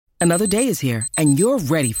Another day is here, and you're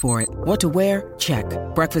ready for it. What to wear? Check.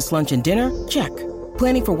 Breakfast, lunch, and dinner? Check.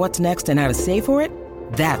 Planning for what's next and how to save for it?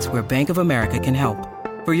 That's where Bank of America can help.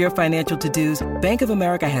 For your financial to-dos, Bank of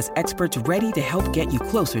America has experts ready to help get you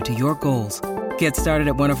closer to your goals. Get started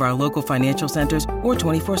at one of our local financial centers or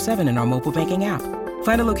 24/7 in our mobile banking app.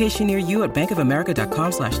 Find a location near you at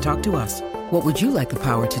bankofamerica.com/talktous. What would you like the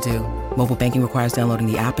power to do? Mobile banking requires downloading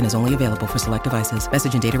the app and is only available for select devices.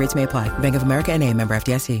 Message and data rates may apply. Bank of America N.A., member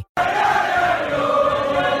FDIC.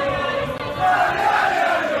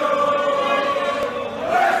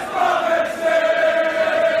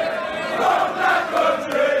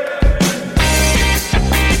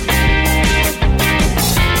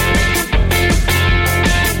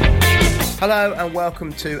 Hello and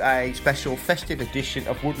welcome to a special festive edition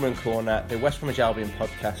of Woodman Corner, the West Bromwich Albion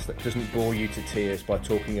podcast that doesn't bore you to tears by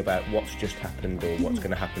talking about what's just happened or what's going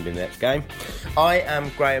to happen in the next game. I am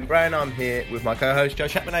Graham Brown. I'm here with my co-host Joe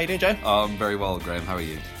Chapman. How are you doing, Joe? I'm very well, Graham. How are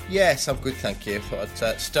you? Yes, I'm good, thank you. I thought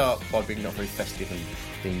I'd start by being not very festive and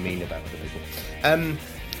being mean about other people.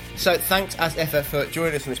 So thanks as ever for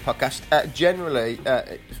joining us on this podcast. Generally,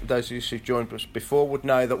 those of you who've joined us before would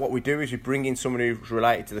know that what we do is we bring in someone who's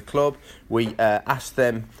related to the club. We ask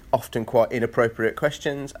them often quite inappropriate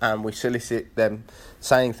questions and we solicit them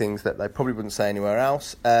saying things that they probably wouldn't say anywhere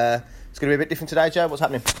else. It's going to be a bit different today, Joe. What's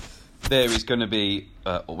happening? There is going to be...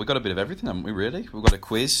 we've got a bit of everything, haven't we, really? We've got a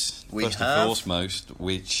quiz, first and foremost,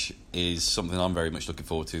 which is something I'm very much looking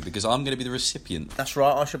forward to, because I'm going to be the recipient. That's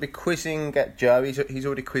right, I shall be quizzing Joe. He's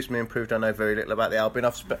already quizzed me and proved I know very little about the Albion.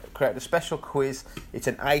 I've created a special quiz. It's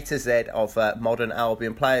an A to Z of modern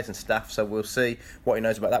Albion players and staff, so we'll see what he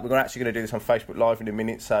knows about that. We're actually going to do this on Facebook Live in a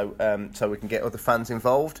minute, so we can get other fans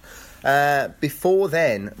involved. Before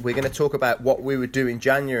then, we're going to talk about what we would do in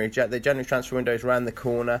January. The January transfer window is around the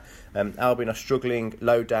corner. Albion are struggling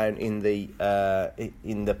low down in the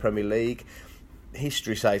Premier League.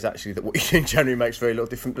 History says actually that what you do in January makes very little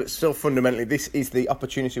difference, but still fundamentally this is the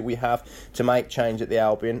opportunity we have to make change at the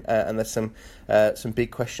Albion, and there's some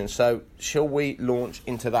big questions. So shall we launch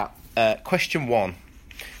into that? Question one: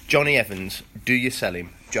 Johnny Evans, do you sell him,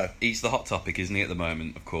 Joe? He's the hot topic, isn't he, at the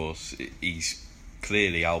moment? Of course, he's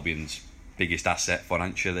clearly Albion's biggest asset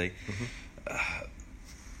financially. Mm-hmm.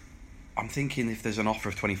 I'm thinking if there's an offer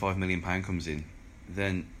of £25 million comes in,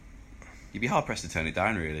 then you'd be hard pressed to turn it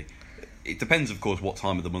down, really. It depends, of course, what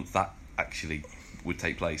time of the month that actually would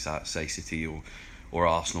take place at, say, City or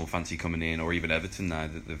Arsenal fancy coming in, or even Everton now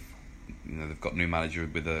that they've got a new manager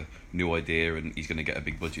with a new idea and he's going to get a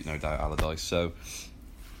big budget, no doubt, Allardyce. So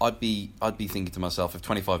I'd be thinking to myself, if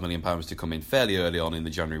 £25 million to come in fairly early on in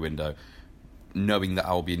the January window, knowing that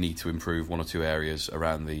Albion need to improve one or two areas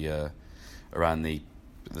around the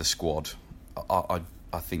squad, I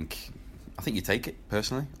think you take it,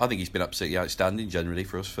 personally. I think he's been absolutely outstanding generally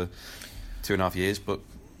for us for 2.5 years, but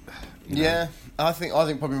yeah, I think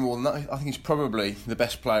probably more than that. I think he's probably the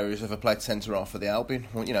best player who's ever played centre half for the Albion.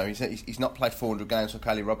 Well, he's not played 400 games like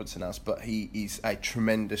Caley Robertson has, but he is a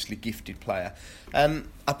tremendously gifted player. I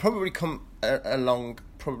probably come along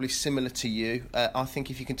probably similar to you. I think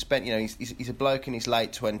if you can spend, he's a bloke in his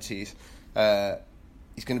late 20s.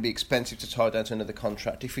 He's going to be expensive to tie down to another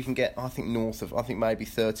contract. If we can get, north of, maybe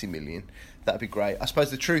 30 million, that'd be great. I suppose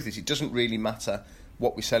the truth is it doesn't really matter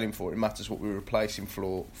what we sell him for. It matters what we replace him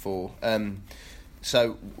for.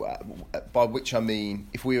 So, by which I mean,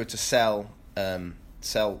 if we were to sell him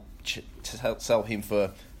for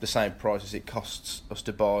the same price as it costs us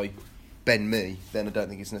to buy Ben Mee, then I don't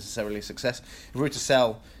think it's necessarily a success. If we were to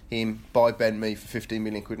sell him, buy Ben Mee for 15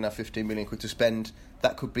 million quid and have 15 million quid to spend,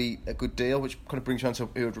 that could be a good deal, which kind of brings you on to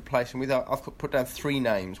who would replace him with. I've put down 3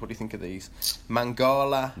 names. What do you think of these?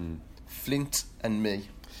 Mangala, Flint and Mee.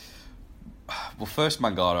 Well, first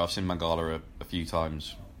Mangala. I've seen Mangala a few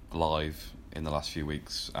times live in the last few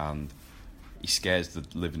weeks, and he scares the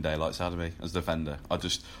living daylights out of me as a defender.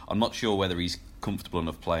 I'm not sure whether he's comfortable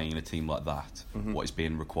enough playing in a team like that, what is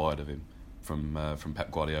being required of him from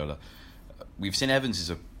Pep Guardiola. We've seen Evans is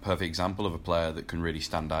a perfect example of a player that can really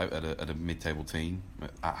stand out at a mid-table team,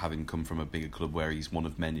 having come from a bigger club where he's one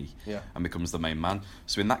of many and becomes the main man.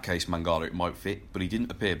 So in that case, Mangala, it might fit, but he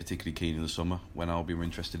didn't appear particularly keen in the summer when Albion were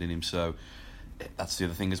interested in him. So that's the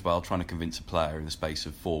other thing as well, trying to convince a player in the space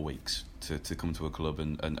of 4 weeks to come to a club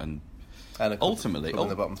and ultimately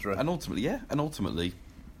the bottom three. and ultimately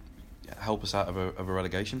help us out of a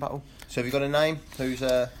relegation battle. So have you got a name? Who's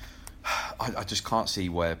I just can't see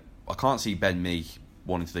I can't see Ben Mee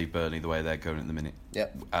wanting to leave Burnley the way they're going at the minute.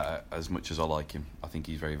 As much as I like him, I think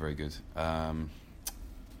he's very, very good. I'm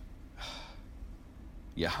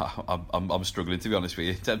struggling, to be honest with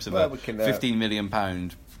you, in terms of a £15 million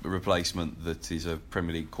replacement that is of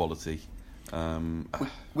Premier League quality.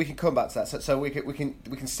 We can come back to that. So we can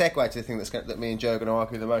segue to the thing that me and Joe are going to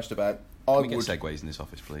argue the most about. Can we get segues in this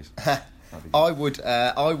office, please? I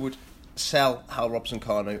would sell Hal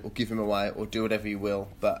Robson-Kanu or give him away or do whatever you will.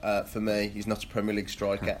 But for me, he's not a Premier League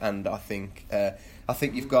striker, and I think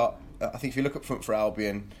you've got. I think if you look up front for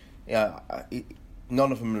Albion,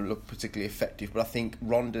 none of them look particularly effective. But I think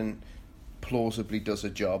Rondon plausibly does a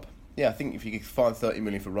job. Yeah, I think if you could find 30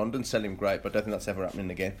 million for Rondon, sell him, great, but I don't think that's ever happening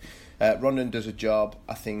again. Rondon does a job.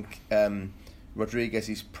 I think Rodriguez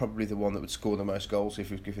is probably the one that would score the most goals if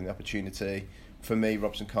he was given the opportunity. For me,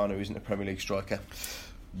 Robson-Kanu isn't a Premier League striker.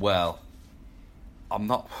 Well, I'm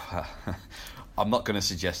not going to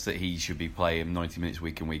suggest that he should be playing 90 minutes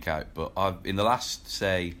week in, week out, but in the last,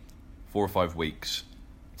 say, 4 or 5 weeks,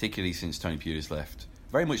 particularly since Tony Pulis left,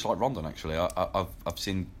 very much like Rondon, actually, I've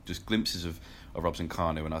seen just glimpses of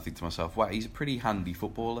Robson-Kanu, and I think to myself, wow, he's a pretty handy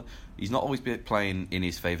footballer. He's not always been playing in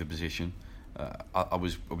his favoured position. I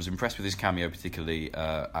was impressed with his cameo, particularly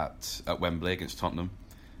at Wembley against Tottenham.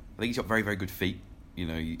 I think he's got very, very good feet. You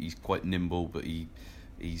know, he's quite nimble, but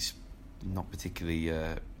he's not particularly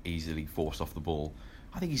easily forced off the ball.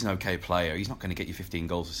 I think he's an okay player. He's not going to get you 15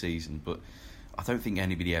 goals a season, but I don't think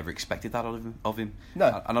anybody ever expected that of him.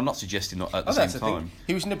 No, and I'm not suggesting not at the same time.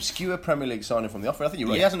 He was an obscure Premier League signing from the offer. I think you're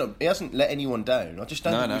right. He hasn't let anyone down. I just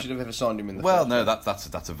don't think we should have ever signed him in the. Well, no,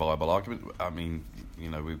 that's a viable argument. I mean, you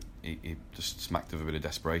know, he just smacked of a bit of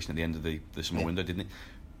desperation at the end of the summer window, didn't it?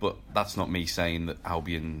 But that's not me saying that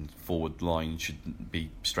Albion forward line should be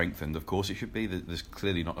strengthened. Of course, it should be. There's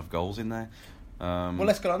clearly not enough goals in there. Well,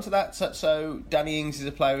 let's get on to that. So Danny Ings is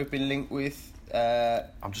a player we've been linked with.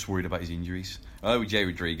 I'm just worried about his injuries. I know Jay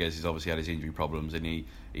Rodriguez has obviously had his injury problems, and he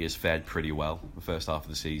has fared pretty well the first half of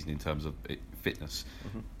the season in terms of fitness.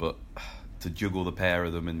 Mm-hmm. But to juggle the pair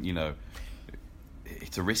of them, and you know,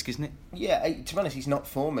 it's a risk, isn't it? Yeah, to be honest, he's not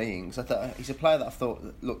for me, Ings. He's a player that I thought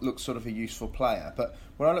looked sort of a useful plaar. But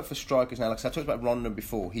when I look for strikers now, like I said, I talked about Rondon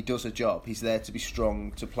before, he does a job. He's there to be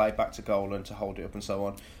strong, to play back to goal and to hold it up and so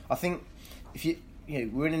on. I think if you know,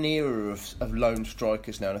 we're in an era of lone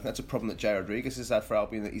strikers now, and I think that's a problem that Jay Rodriguez has had for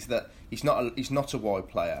Albion. That he's not a wide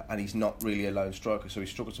player, and he's not really a lone striker, so he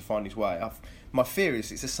struggles to find his way. My fear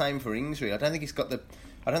is it's the same for Ings. Really, I don't think he's got the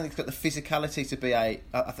physicality to be I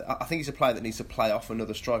think he's a player that needs to play off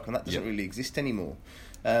another striker, and that doesn't really exist anymore.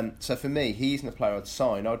 So for me, he isn't a player I'd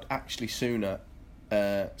sign. I'd actually sooner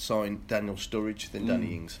sign Daniel Sturridge than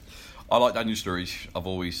Danny Ings. I like Daniel Sturridge. I've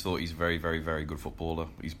always thought he's a very, very, very good footballer.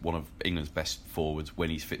 He's one of England's best forwards when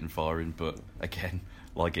he's fit and firing. But again,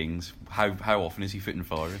 like Ings, how often is he fit and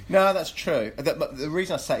firing? No, that's true. But the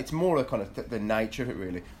reason I say it's more kind of the nature of it,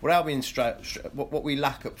 really. What Albion what we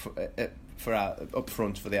lack up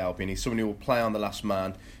front for the Albion is someone who will play on the last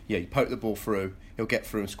man. Yeah, you poke the ball through, he'll get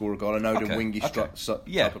through and score a goal. An Odin wingy type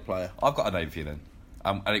of player. I've got a name for you then,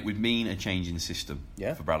 and it would mean a change in system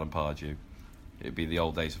for Bradley Pardew. It'd be the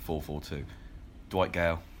old days of 4-4-2. Dwight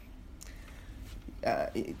Gale.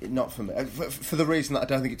 Not for me. For the reason that I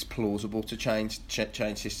don't think it's plausible to change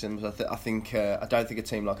systems. I don't think a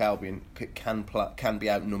team like Albion can be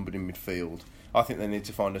outnumbered in midfield. I think they need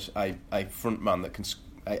to find a front man that can,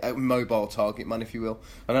 a mobile target man, if you will.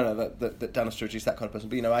 I don't know that Daniel Sturridge is that kind of person,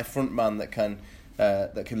 but you know, a front man that can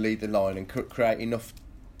lead the line and create enough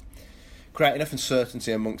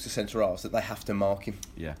uncertainty amongst the centre halves that they have to mark him.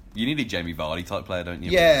 Yeah, you need a Jamie Vardy type player, don't you?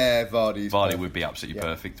 Yeah, Vardy would be absolutely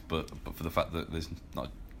perfect, but for the fact that there's not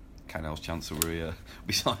Cannell's chance that we'll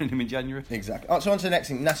be signing him in January. Exactly. Right, so on to the next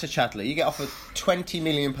thing, Nacer Chadli. You get offered £20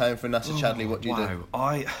 million for Nacer Chadli. What do you do?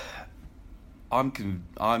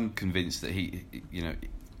 I'm convinced that he, you know,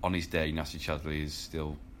 on his day, Nacer Chadli is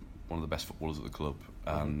still one of the best footballers at the club,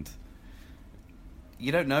 and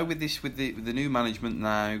you don't know with the new management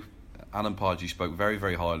now. Alan Pardew spoke very,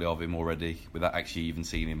 very highly of him already, without actually even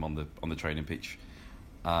seeing him on the training pitch,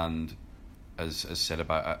 and has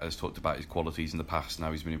talked about his qualities in the past.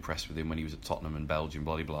 Now he's been impressed with him when he was at Tottenham and Belgium,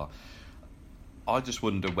 blah blah blah. I just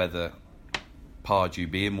wonder whether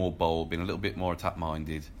Pardew, being more bold, being a little bit more attack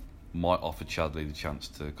minded, might offer Chadli the chance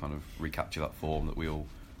to kind of recapture that form that we all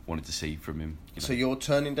wanted to see from him. You know? So you're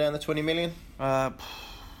turning down the $20 million?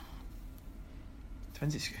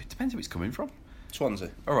 Depends who it's coming from.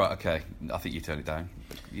 Swansea. All right, okay. I think you turn it down.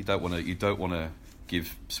 You don't want to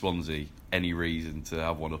give Swansea any reason to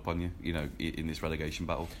have one up on you, in this relegation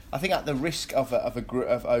battle. I think at the risk of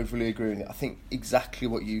overly agreeing, I think exactly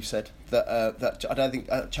what you said. That I don't think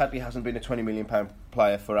Chadley hasn't been a £20 million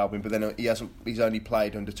player for Albion, but then he's only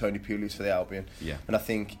played under Tony Pulis for the Albion. Yeah. And I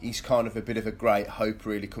think he's kind of a bit of a great hope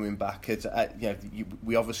really coming back.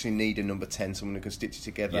 We obviously need a number 10, someone who can stitch it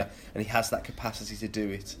together, and he has that capacity to do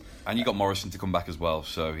it. And you got Morrison to come back as well,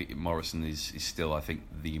 so Morrison is still, I think,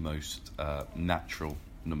 the most natural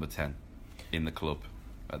number 10 in the club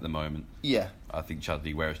at the moment. Yeah. I think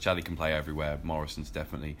whereas Chadley can play everywhere, Morrison's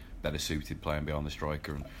definitely better suited playing behind the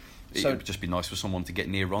striker. And it would just be nice for someone to get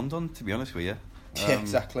near Rondon, to be honest with you. Yeah,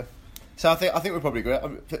 exactly. So I think we're probably agree.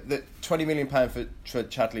 The £20 million for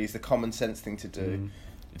Chadley is the common sense thing to do.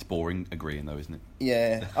 It's boring agreeing though, isn't it?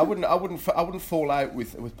 Yeah, I wouldn't fall out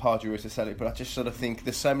with Pardew to sell it, but I just sort of think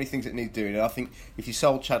there's so many things that need doing, and I think if you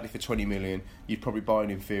sold Chadley for 20 million, you'd probably buy an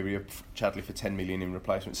inferior Chadley for 10 million in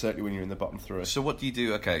replacement. Certainly when you're in the bottom three. So what do you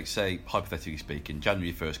do? Okay, say hypothetically speaking,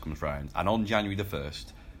 January 1st comes round, and on January the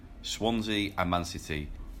 1st, Swansea and Man City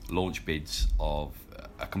launch bids of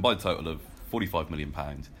a combined total of £45 million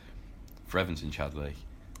for Evans and Chadley.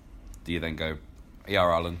 Do you then go,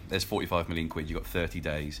 Alan, there's 45 million quid, you've got 30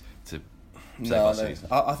 days to save our season?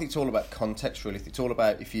 I think it's all about context, really. It's all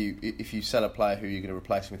about if you sell a player, who you're going to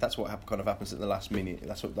replace him with. That's what kind of happens at the last minute.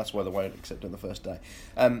 That's why they won't accept on the first day.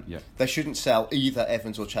 They shouldn't sell either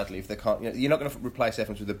Evans or Chadley if they can't. You're not going to replace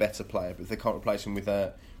Evans with a better player, but if they can't replace him with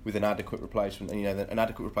an adequate replacement, and an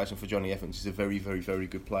adequate replacement for Johnny Evans is a very, very, very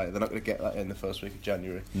good player. They're not going to get that in the first week of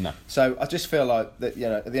January. No. So I just feel like that.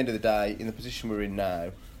 At the end of the day, in the position we're in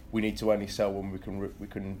now, we need to only sell when we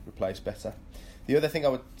can replace better. The other thing I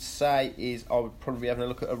would say is I would probably be having a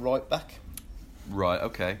look at a right back. Right,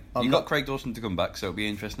 okay. You got Craig Dawson to come back, so it'll be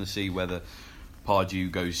interesting to see whether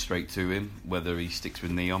Pardew goes straight to him, whether he sticks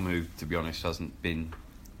with Neom, who, to be honest, hasn't been.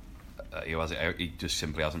 He just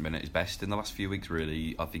simply hasn't been at his best in the last few weeks.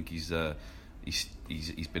 Really, I think he's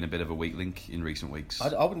been a bit of a weak link in recent weeks.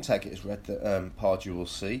 I wouldn't take it as read that Pardew will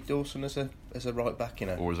see Dawson as a right back,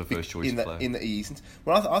 or as a first choice player. In that he isn't.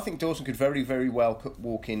 Well, I think Dawson could very, very well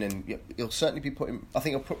walk in, and he'll certainly be putting. I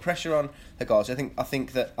think he'll put pressure on Hegazi.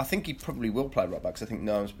 I think he probably will play right back, because I think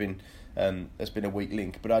Noam's has been a weak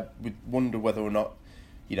link. But I would wonder whether or not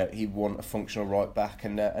he'd want a functional right back,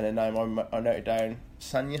 and a name I noted down,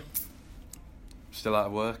 Sanya. Still out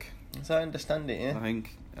of work. As I understand it, yeah. I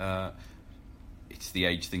think it's the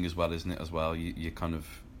age thing as well, isn't it? As well, you kind of,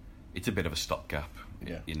 it's a bit of a stopgap.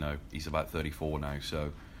 Yeah. He's about 34 now,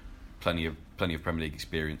 so plenty of Premier League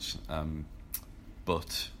experience.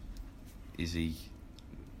 But is he,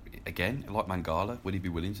 again, like Mangala? Would he be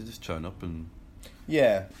willing to just turn up and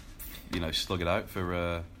slug it out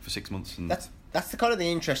for 6 months? And That's the kind of the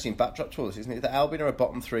interesting backdrop to all this, isn't it? That Albion are a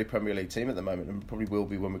bottom 3 Premier League team at the moment, and probably will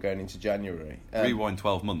be when we're going into January. Rewind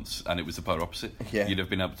 12 months, and it was the polar opposite. Yeah. You'd have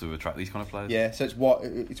been able to attract these kind of players. Yeah. So what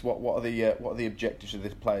are the objectives of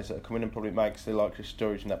the players that are coming, and probably makes the likely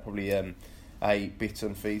storage and that probably a bit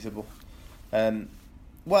unfeasible.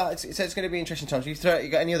 Well, it's going to be interesting times. You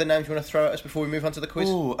got any other names you want to throw at us before we move on to the quiz?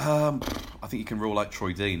 Ooh, I think you can rule out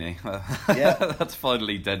Troy Deeney. Yeah, that's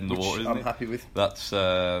finally dead in the water. Isn't I'm it? happy with. That's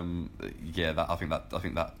I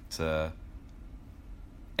think that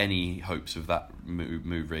any hopes of that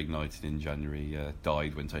move reignited in January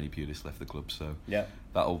died when Tony Pulis left the club. So yeah,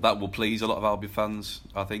 that will please a lot of Albion fans.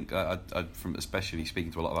 I think, from especially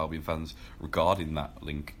speaking to a lot of Albion fans regarding that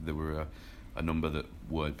link, there were a number that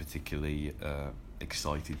weren't particularly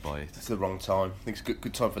excited by it. It's the wrong time. I think it's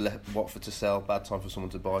good time for Watford to sell, bad time for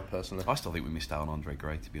someone to buy, personally. I still think we missed out on Andre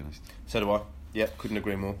Gray, to be honest. So do I. Yeah, couldn't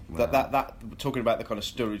agree more. Wow. That talking about the kind of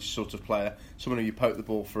Sturridge sort of player, someone who you poke the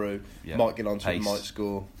ball through, might get onto it, might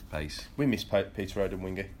score. Pace. We miss Peter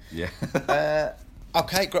Odemwingie. Yeah.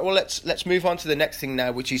 Okay, great. Well, let's move on to the next thing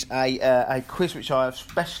now, which is a quiz which I have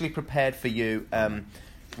specially prepared for you.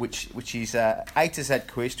 Which is A to Z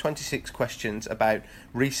quiz, 26 questions about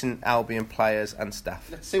recent Albion players and staff.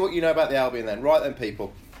 Let's see what you know about the Albion then. Right then,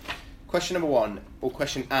 people. Question number 1, or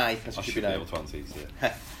question A, as it should be known. Able to answer these,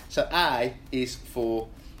 yeah. So A is for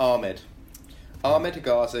Ahmed. Ahmed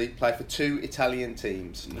Hegazi played for 2 Italian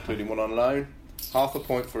teams, including one on loan. Half a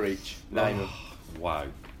point for each. Name them. Wow.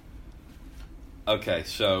 Okay,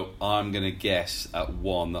 so I'm going to guess at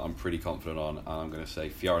one that I'm pretty confident on, and I'm going to say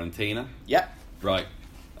Fiorentina. Yep. Right.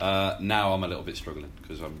 Now I'm a little bit struggling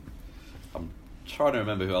because I'm trying to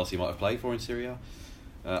remember who else he might have played for in Serie A.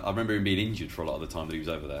 I remember him being injured for a lot of the time that he was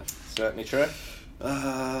over there. Certainly true.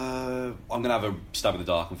 I'm going to have a stab in the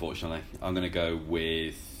dark, unfortunately. I'm going to go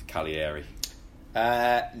with Cagliari.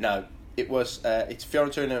 No, it's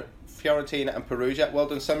Fiorentina and Perugia. Well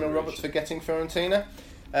done, Samuel Roberts, for getting Fiorentina.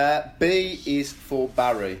 B is for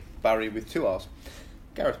Barry. Barry with 2 R's.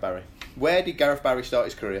 Gareth Barry. Where did Gareth Barry start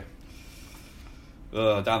his career?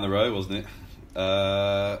 Down the road, wasn't it?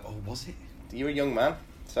 Was it? You're a young man.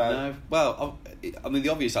 So No. Well, I mean, the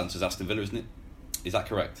obvious answer is Aston Villa, isn't it? Is that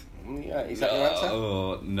correct? Yeah, is that your answer?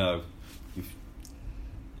 Oh, no.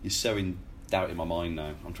 You're so in doubt in my mind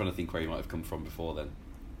now. I'm trying to think where he might have come from before then.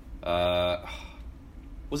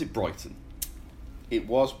 Was it Brighton? It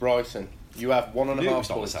was Brighton. You have 1.5 It was not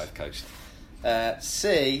the points. South Coast.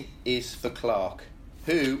 C is for Clark,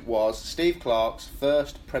 who was Steve Clark's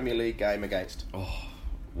first Premier League game against. Oh,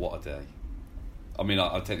 what a day. I mean,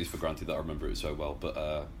 I take this for granted that I remember it so well, but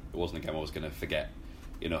it wasn't a game I was going to forget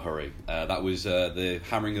in a hurry. That was the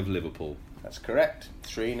hammering of Liverpool. That's correct.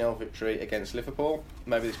 3-0 victory against Liverpool.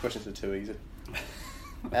 Maybe this questions are too easy.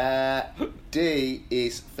 D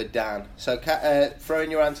is for Dan. So throw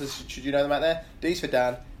in your answers, should you know them out there. D's for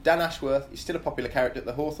Dan. Dan Ashworth is still a popular character at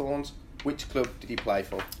the Hawthorns. Which club did he play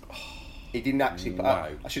for? He didn't actually play. Wow.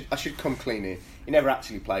 I should come clean here. He never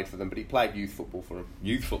actually played for them, but he played youth football for them.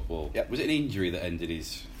 Youth football? Yep. Was it an injury that ended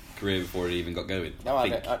his career before it even got going? No, I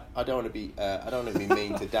don't want to be. I don't want to be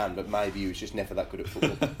mean to Dan, but maybe he was just never that good at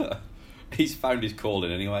football. He's found his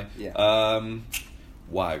calling anyway. Yeah.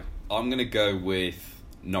 Wow. I'm going to go with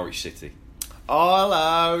Norwich City. Oh,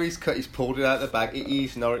 hello. He's pulled it out of the bag. It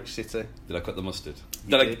is Norwich City. Did I cut the mustard?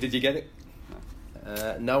 You Did you get it?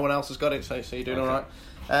 No one else has got it, so you're doing Okay.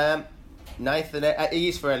 all right. Nathan, he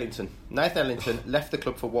is for Ellington. Nathan Ellington left the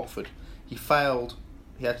club for Watford. He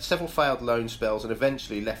had several failed loan spells and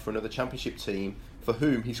eventually left for another Championship team for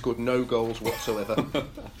whom he scored no goals whatsoever.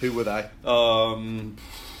 Who were they?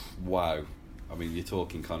 Wow. I mean, you're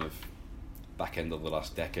talking kind of back end of the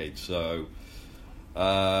last decade, so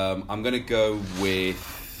I'm going to go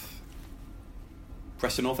with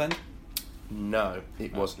Preston North End? No,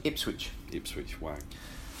 it was Ipswich. Ipswich, wow.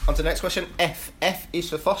 On to the next question. F. F is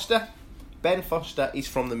for Foster. Ben Foster is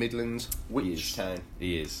from the Midlands. Which town?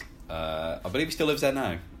 He is. I believe he still lives there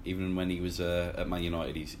now, even when he was at Man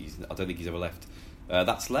United. I don't think he's ever left.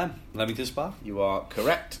 That's Leamington Spa. You are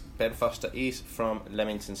correct. Ben Foster is from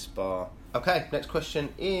Leamington Spa. Okay, next question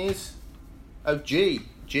is... G.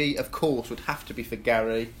 G, of course, would have to be for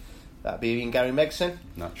Gary. That'd be in Gary Megson.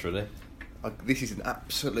 Naturally. This is an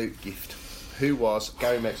absolute gift. Who was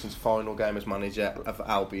Gary Megson's final game as manager of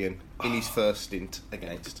Albion in his first stint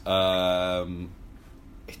against?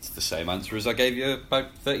 It's the same answer as I gave you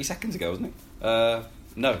about 30 seconds ago, wasn't it?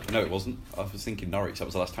 No, it wasn't. I was thinking Norwich. That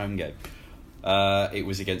was the last home game. It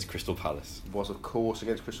was against Crystal Palace. Was, of course,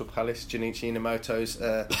 against Crystal Palace. Junichi Inamoto's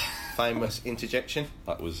famous interjection.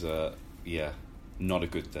 That was, not a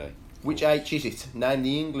good day. Which H is it? Named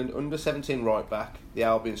the England under-17 right-back the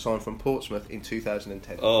Albion signed from Portsmouth in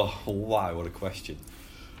 2010. Oh, wow, what a question.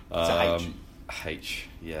 It's a H. H,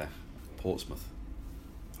 yeah. Portsmouth.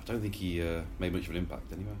 I don't think he made much of an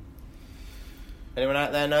impact anyway. Anyone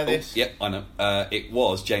out there know this? Yep, I know. It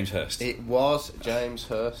was James Hurst. It was James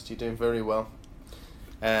Hurst. You're doing very well.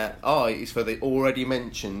 I is for the already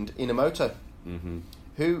mentioned Inamoto. Mm-hmm.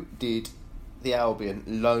 Who did the Albion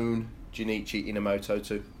loan Junichi Inamoto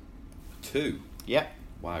to? 2. Yeah.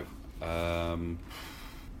 Wow.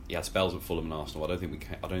 He had spells at Fulham and Arsenal. I don't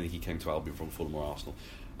think he came to Albion from Fulham or Arsenal.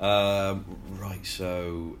 Right,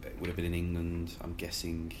 so it would have been in England. I'm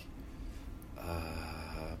guessing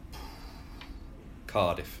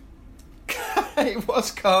Cardiff. It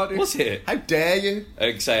was Cardiff. Was it? How dare you?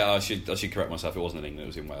 I should correct myself. It wasn't in England. It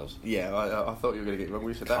was in Wales. Yeah, I thought you were going to get it wrong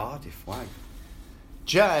when you said that. Cardiff. Wow.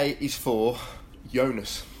 J is for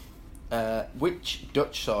Jonas. Which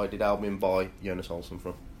Dutch side did Albion buy Jonas Olsen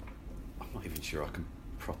from? I'm not even sure I can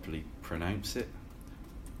properly pronounce it.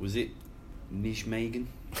 Was it Nijmegen?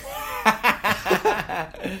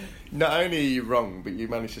 Not only are you wrong, but you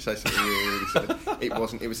managed to say something really silly. It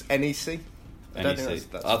wasn't. It was NEC. I don't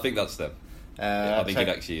think NEC. I think that's them. I think so- it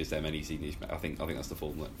actually is them. NEC Nijmegen. I think that's the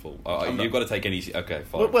full. I'm not- You've got to take NEC. Okay,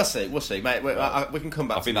 fine. We'll see, mate. We can come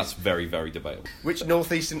back. I think to that's this. very, very debatable. Which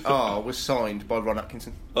Northeastern R was signed by Ron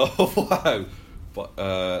Atkinson? Oh wow!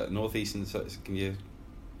 But Northeastern. Can you?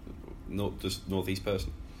 Just Northeast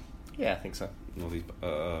person. Yeah, I think so. Northeast.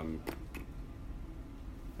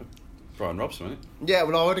 Brian Robson, right? Yeah,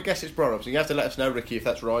 well, I would have guessed it's Brian Robson. You have to let us know, Ricky, if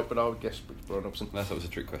that's right, but I would guess it's Brian Robson. Unless that was a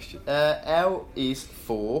trick question. L is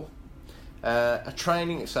for a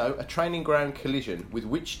training ground collision with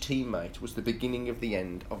which teammate was the beginning of the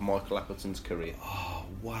end of Michael Appleton's career? Oh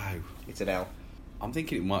wow! It's an L. I'm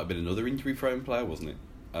thinking it might have been another injury-prone player, wasn't it?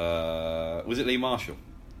 Was it Lee Marshall?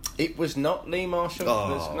 It was not Lee Marshall.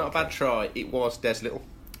 Oh, It was not a bad try. It was Des Little.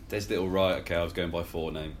 Des Little, right? Okay, I was going by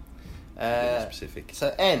 4 name. Specific.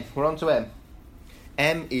 So M, we're on to M.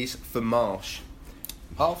 M is for Marsh.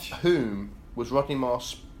 Of whom was Rodney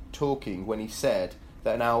Marsh talking when he said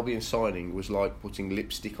that an Albion signing was like putting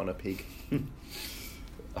lipstick on a pig?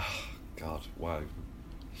 Oh, God, wow.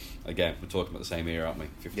 Again, we're talking about the same era, aren't we?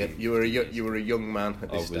 15, Yeah, you were a young man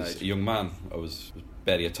at this I was stage. a young man. I was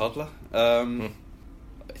barely a toddler.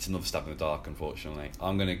 It's another stab in the dark, unfortunately.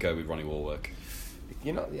 I'm going to go with Ronnie Warwick.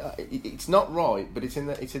 You know, it's not right, but it's in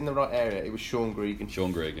the right area. It was Sean Gregan.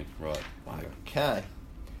 Sean Gregan, right. Wow. Okay.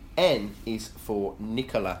 N is for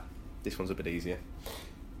Nicola. This one's a bit easier.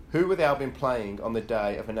 Who were the Albion playing on the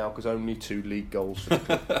day of Anelka's only 2 league goals for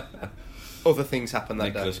the club? Other things happened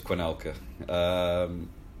that Nicholas day. Quinelka.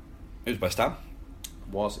 It was West Ham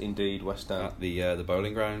Was indeed West Ham. at the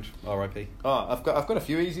bowling ground. R.I.P. Oh, I've got a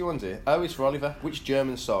few easy ones here. O is for Oliver. Which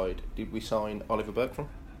German side did we sign Oliver Burke from?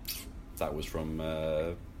 That was from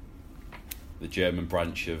the German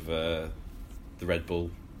branch of the Red Bull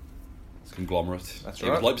conglomerate. That's It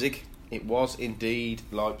right. was Leipzig. It was indeed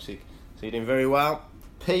Leipzig. So you're doing very well.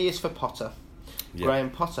 P is for Potter. Yeah.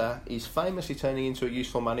 Graham Potter is famously turning into a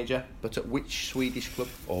useful manager, but at which Swedish club?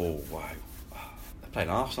 Oh, wow. They're playing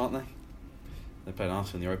Arsenal, aren't they? They're playing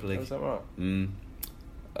Arsenal in the Europa League. Is that right?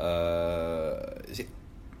 Is it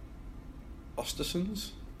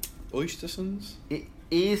Ostersons? Oystersons? It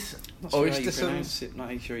is Not sure how you Oystersons. pronounce it.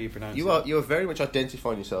 Not sure you pronounce You are very much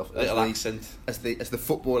identifying yourself as Little the, accent. as the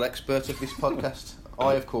football expert of this podcast.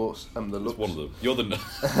 I, of course, am the It's looks. one of them. You're the...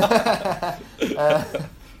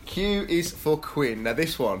 Q is for Quinn. Now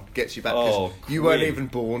this one gets you back Oh, because you weren't Quinn. even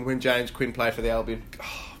born when James Quinn played for the Albion.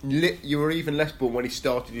 You were even less born when he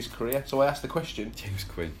started his career. So I asked the question: James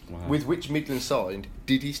Quinn. Wow. with which Midland side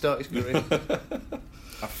did he start his career?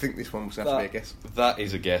 I think this one was going to have to be a guess. That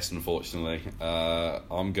is a guess, unfortunately.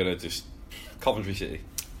 I'm going to just... Coventry City.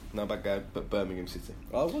 No bad go, but Birmingham City.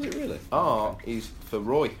 Oh, was it really? R is for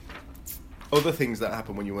Roy. Other things that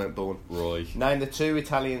happened when you weren't born. Roy. Name the 2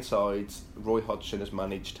 Italian sides Roy Hodgson has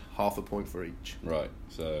managed, half a point for each. Right,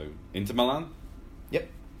 so Inter Milan, Yep.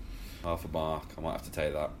 half a mark. I might have to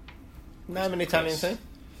take that. Name an Italian Chris.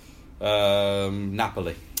 team.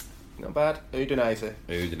 Napoli. Not bad. Udinese.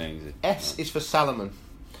 Udinese. S is for Salomon.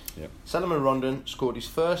 Yep. Salomon Rondon scored his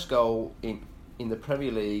first goal in the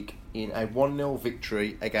Premier League in a 1-0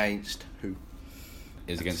 victory against who?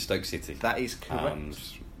 Is against Stoke City. That is correct. And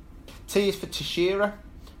T is for Teixeira.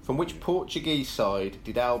 From which Portuguese side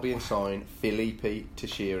did Albion sign Felipe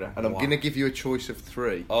Teixeira? And I'm Wow. going to give you a choice of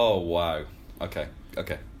 3. oh wow. Okay,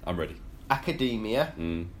 I'm ready. Academia,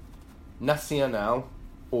 Nacional,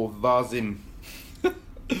 or Varzim?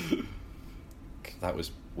 That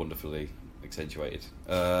was wonderfully accentuated.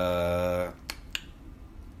 I'm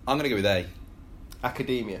going to go with A.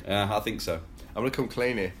 Academia. Yeah, I think so. I'm going to come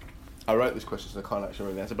clean here. I wrote this question, so I can't actually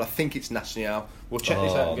remember the answer, but I think it's Nacional. We'll check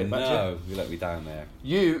this out and get back to you. No, you let me down there.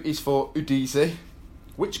 U is for Udinese.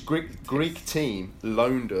 Which Greek team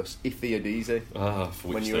loaned us Ife Udinese? For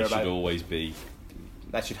When which you they were should about- always be,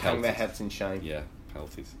 They should hang their Pelted. heads in shame. yeah,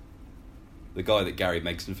 penalties. The guy that Gary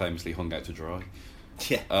Megson famously hung out to dry.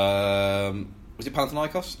 Yeah. Was it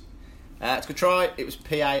Panathinaikos? It's a good try. It was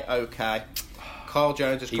PAOK. Carl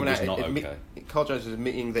Jones is He coming was out. not admit- okay. Carl Jones is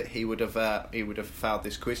admitting that he would have failed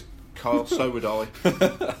this quiz. Carl, so would I.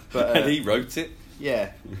 But And he wrote it.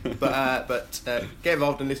 yeah, but get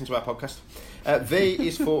involved and listen to our podcast. V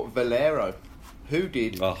is for Valero. Who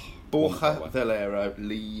did Oh, Borja wonderful. Valero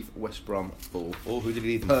leave West Brom for? Oh, who did he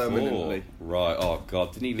leave them Permanently. for? Right. Oh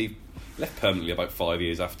God, didn't he leave? Left permanently about 5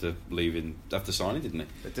 years after signing, didn't he?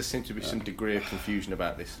 There does seem to be some degree of confusion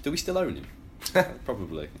about this. Do we still own him?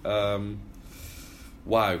 Probably. Wow.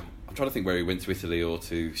 I'm trying to think where he went to Italy or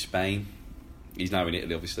to Spain. He's now in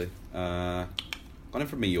Italy, obviously. Got him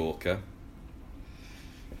from Mallorca.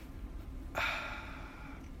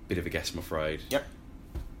 Bit of a guess, I'm afraid. Yep.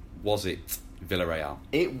 Was it Villarreal?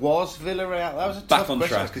 It was Villarreal. That was a Back tough on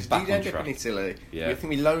question track, because he back did on end up in track. Italy. Yeah. I think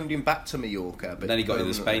we loaned him back to Mallorca. But And then he got into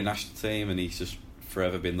the Spain permanently. national team, and he's just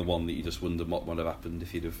forever been the one that you just wondered what would have happened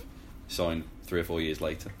if he'd have signed 3 or 4 years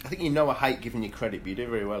later. I think I hate giving you credit, but you do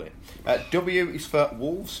very well here. W is for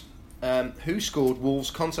Wolves. Who scored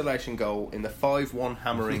Wolves' consolation goal in the 5-1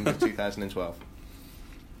 hammering of 2012?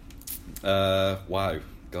 Wow,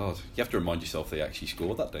 God, you have to remind yourself they actually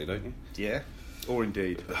scored that day, don't you? Yeah, or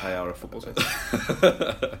indeed, but they are a football team.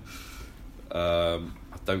 I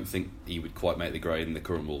don't think he would quite make the grade in the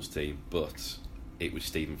current Wolves team, but it was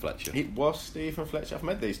Stephen Fletcher. It was Stephen Fletcher. I've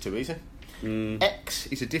made these too easy. Mm. X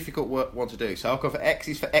is a difficult one to do, so I'll go for X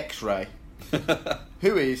is for X-ray.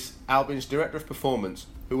 Who is Albion's director of performance,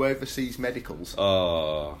 who oversees medicals?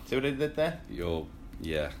 Oh, See what I did there?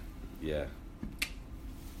 yeah.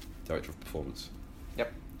 Director of performance.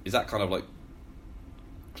 Yep. Is that kind of like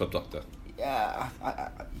Club doctor. Yeah,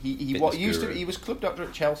 he Fitness used to. guru. He was club doctor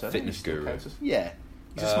at Chelsea. I think Fitness he still guru. counts as- Yeah,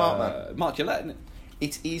 he's a smart man. Mark Gillette, isn't it?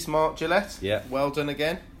 It is Mark Gillette. Yeah. Well done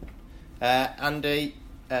again, Andy.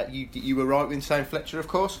 You were right with saying Fletcher, of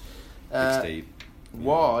course. Big Steve.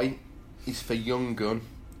 Y is for Young Gun.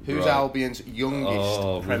 Who's Right. Albion's youngest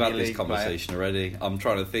We've Premier had this League conversation already. I'm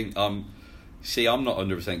trying to think. I'm not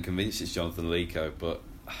 100% convinced it's Jonathan Lico, but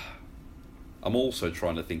I'm also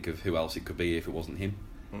trying to think of who else it could be if it wasn't him.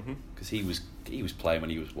 Because he was playing when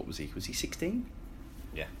he was, what was he? Was he 16?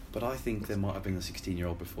 Yeah. But I think there might have been a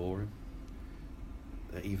 16-year-old before him.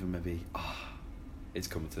 That even maybe. It's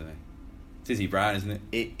coming to me. It's Izzy Brown, isn't it?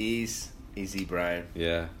 It is Izzy Brown.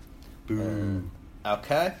 Yeah. Boom.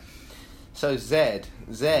 Okay. So Z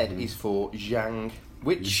is for Zhang.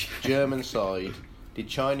 Which German side did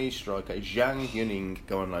Chinese striker Zhang Yuning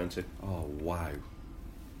go on loan to? Oh wow.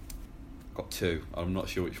 Got two. I'm not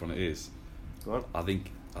sure which one it is. Go on. I think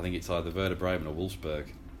it's either Werder Bremen or Wolfsburg.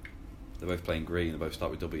 They're both playing green. They both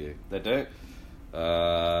start with W. They do.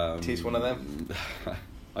 It is one of them.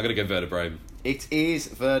 I'm gonna go Werder Bremen. It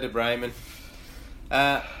is Werder Bremen.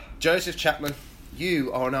 Joseph Chapman,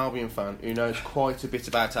 you are an Albion fan who knows quite a bit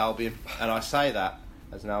about Albion, and I say that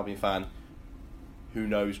as an Albion fan who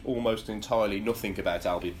knows almost entirely nothing about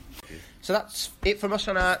Albion. So that's it from us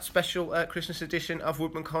on our special Christmas edition of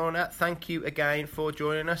Woodman Corner. Thank you again for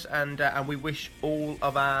joining us, and we wish all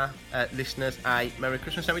of our listeners a Merry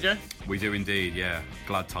Christmas, don't we, Joe? We do indeed, yeah.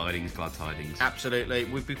 Glad tidings. Absolutely.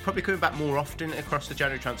 We'll be probably coming back more often across the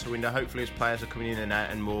January transfer window, hopefully as players are coming in and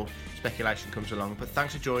out and more speculation comes along. But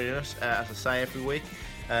thanks for joining us, as I say every week.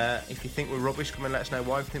 If you think we're rubbish, come and let us know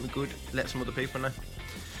why. If you think we're good, let some other people know.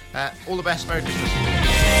 All the best. Merry Christmas.